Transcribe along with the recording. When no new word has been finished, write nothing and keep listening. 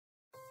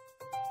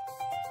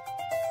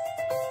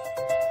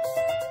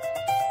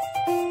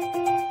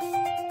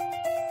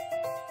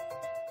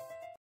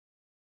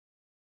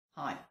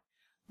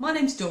My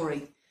name's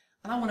Dory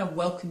and I want to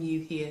welcome you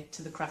here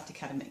to the Craft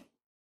Academy.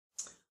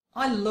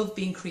 I love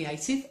being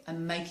creative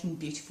and making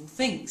beautiful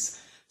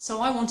things, so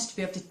I wanted to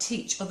be able to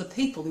teach other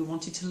people who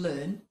wanted to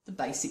learn the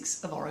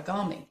basics of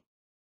origami.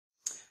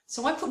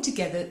 So I put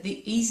together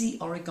the Easy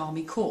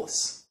Origami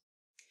course.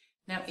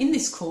 Now in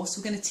this course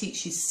we're going to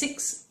teach you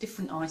 6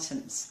 different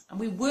items and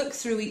we work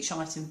through each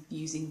item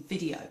using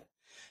video.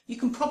 You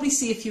can probably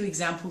see a few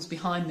examples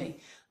behind me.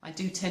 I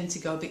do tend to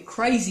go a bit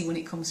crazy when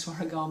it comes to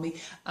origami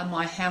and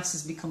my house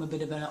has become a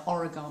bit of an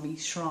origami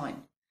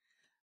shrine.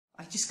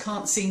 I just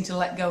can't seem to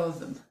let go of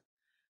them.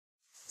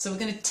 So we're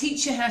going to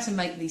teach you how to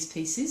make these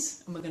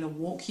pieces and we're going to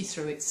walk you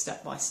through it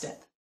step by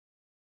step.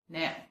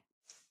 Now,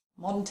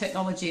 modern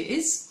technology it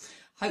is.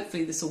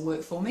 Hopefully this will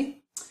work for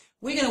me.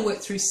 We're going to work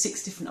through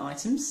 6 different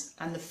items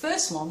and the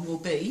first one will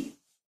be,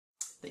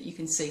 that you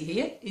can see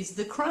here, is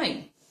the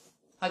crane.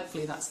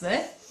 Hopefully that's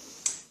there.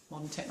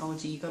 Modern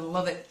technology, you've got to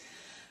love it.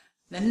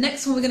 The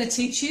next one we're going to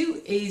teach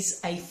you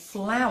is a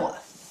flower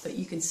that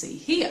you can see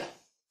here.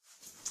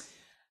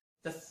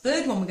 The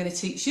third one we're going to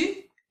teach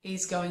you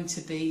is going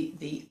to be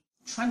the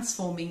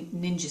transforming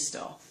ninja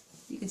star.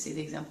 You can see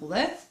the example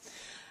there.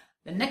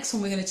 The next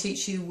one we're going to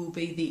teach you will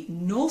be the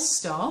North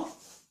Star.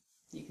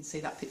 You can see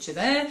that picture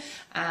there.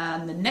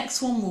 And the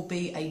next one will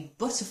be a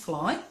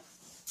butterfly.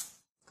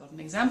 Got an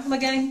example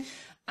again.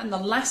 And the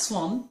last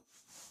one,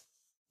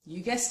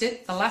 you guessed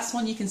it, the last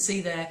one you can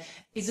see there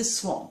is a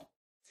swan.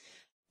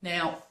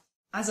 Now,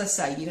 as I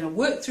say, you're going to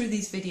work through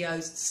these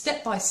videos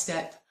step by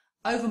step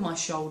over my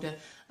shoulder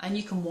and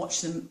you can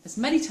watch them as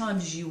many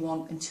times as you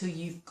want until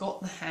you've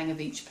got the hang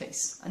of each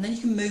piece. And then you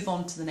can move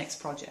on to the next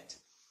project.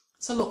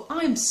 So look, I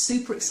am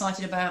super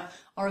excited about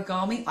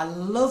origami. I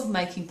love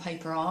making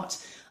paper art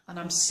and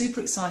I'm super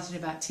excited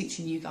about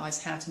teaching you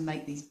guys how to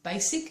make these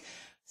basic,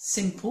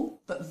 simple,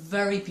 but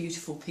very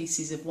beautiful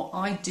pieces of what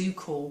I do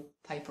call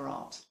paper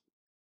art.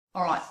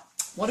 All right.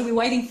 What are we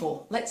waiting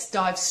for? Let's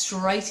dive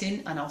straight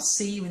in and I'll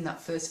see you in that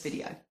first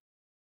video.